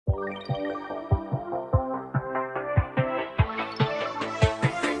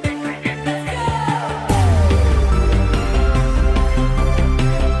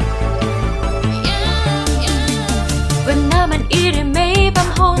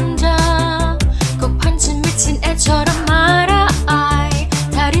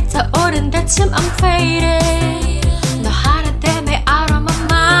time I'm fading 너 하나 때문에 out of my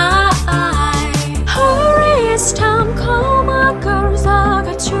mind Hurry it's time call my girls I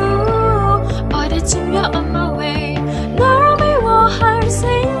got you 어디쯤 you're on my way 널 미워할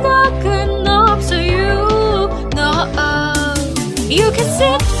생각은 없어 you No You can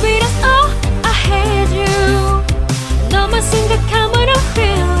sit with us oh I hate you 너만 생각하면 I'm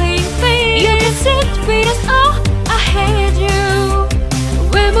feeling fake You can sit with us oh I hate you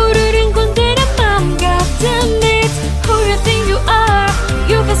왜 모르는 건데 내 맘 같은 it Who you think you are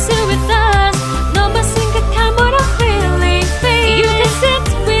You can sit with us 너만 생각하면 I'm feeling fake You can sit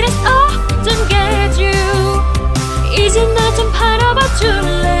with us oh don't get you 이제 나 좀 바라봐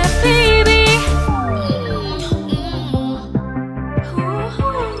줄래 baby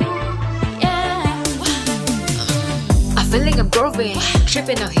I feel like I'm growing,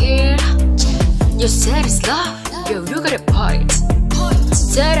 tripping out here You said it's love, yo, you got a point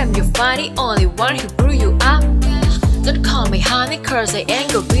Said I'm your funny, only one who grew you up Don't call me honey, cause I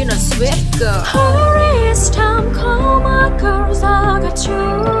ain't gonna be no sweet girl Hurry, it's time, call my girls, I got you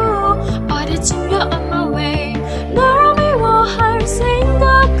어디쯤 you're on my way 널 미워할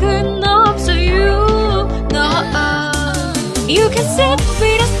생각은 없어 you No You can sit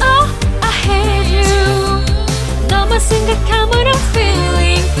with us, oh, I hate you 너만 생각하면 I'm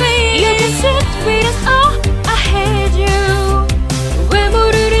feeling fake You can sit with us, oh, I hate you 왜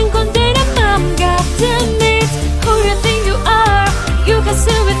모르는 건데 내 맘 같은 it Who you think you are You can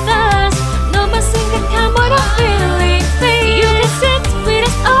sit with us 너만 생각하면 I'm feeling fake You can sit with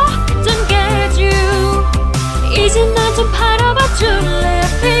us, oh, don't get you 이제 나 좀 바라봐 줄래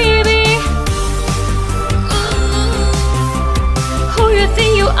baby Who you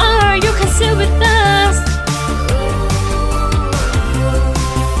think you are You can sit with us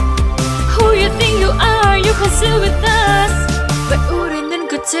Who you think you are You can sit with us 왜 우리는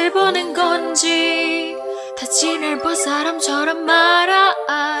끝을 보는 건지 다시 날 본 사람처럼 말아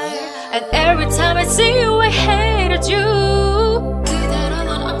And every time I see you I hated you 그대로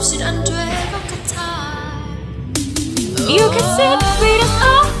넌 없인 안 될 것 같아 You can sit with us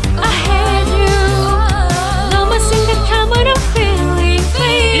oh I hate you 너만 생각하면 I'm feeling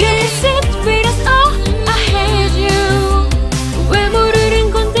fake You can sit with us oh I hate you 왜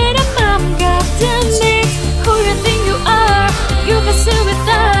모르는 건데 내 맘 같은 it Who you think you are You can sit with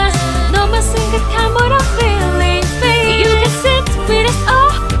us 너만 생각하면 I'm feeling fake You can sit with us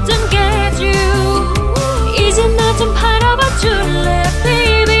oh don't get you 이제 나 좀 바라봐 줄래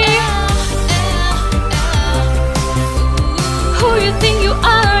baby Who you think you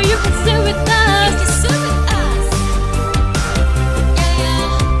are You can sit with us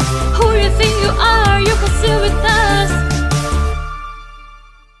Who you think you are You can sit with us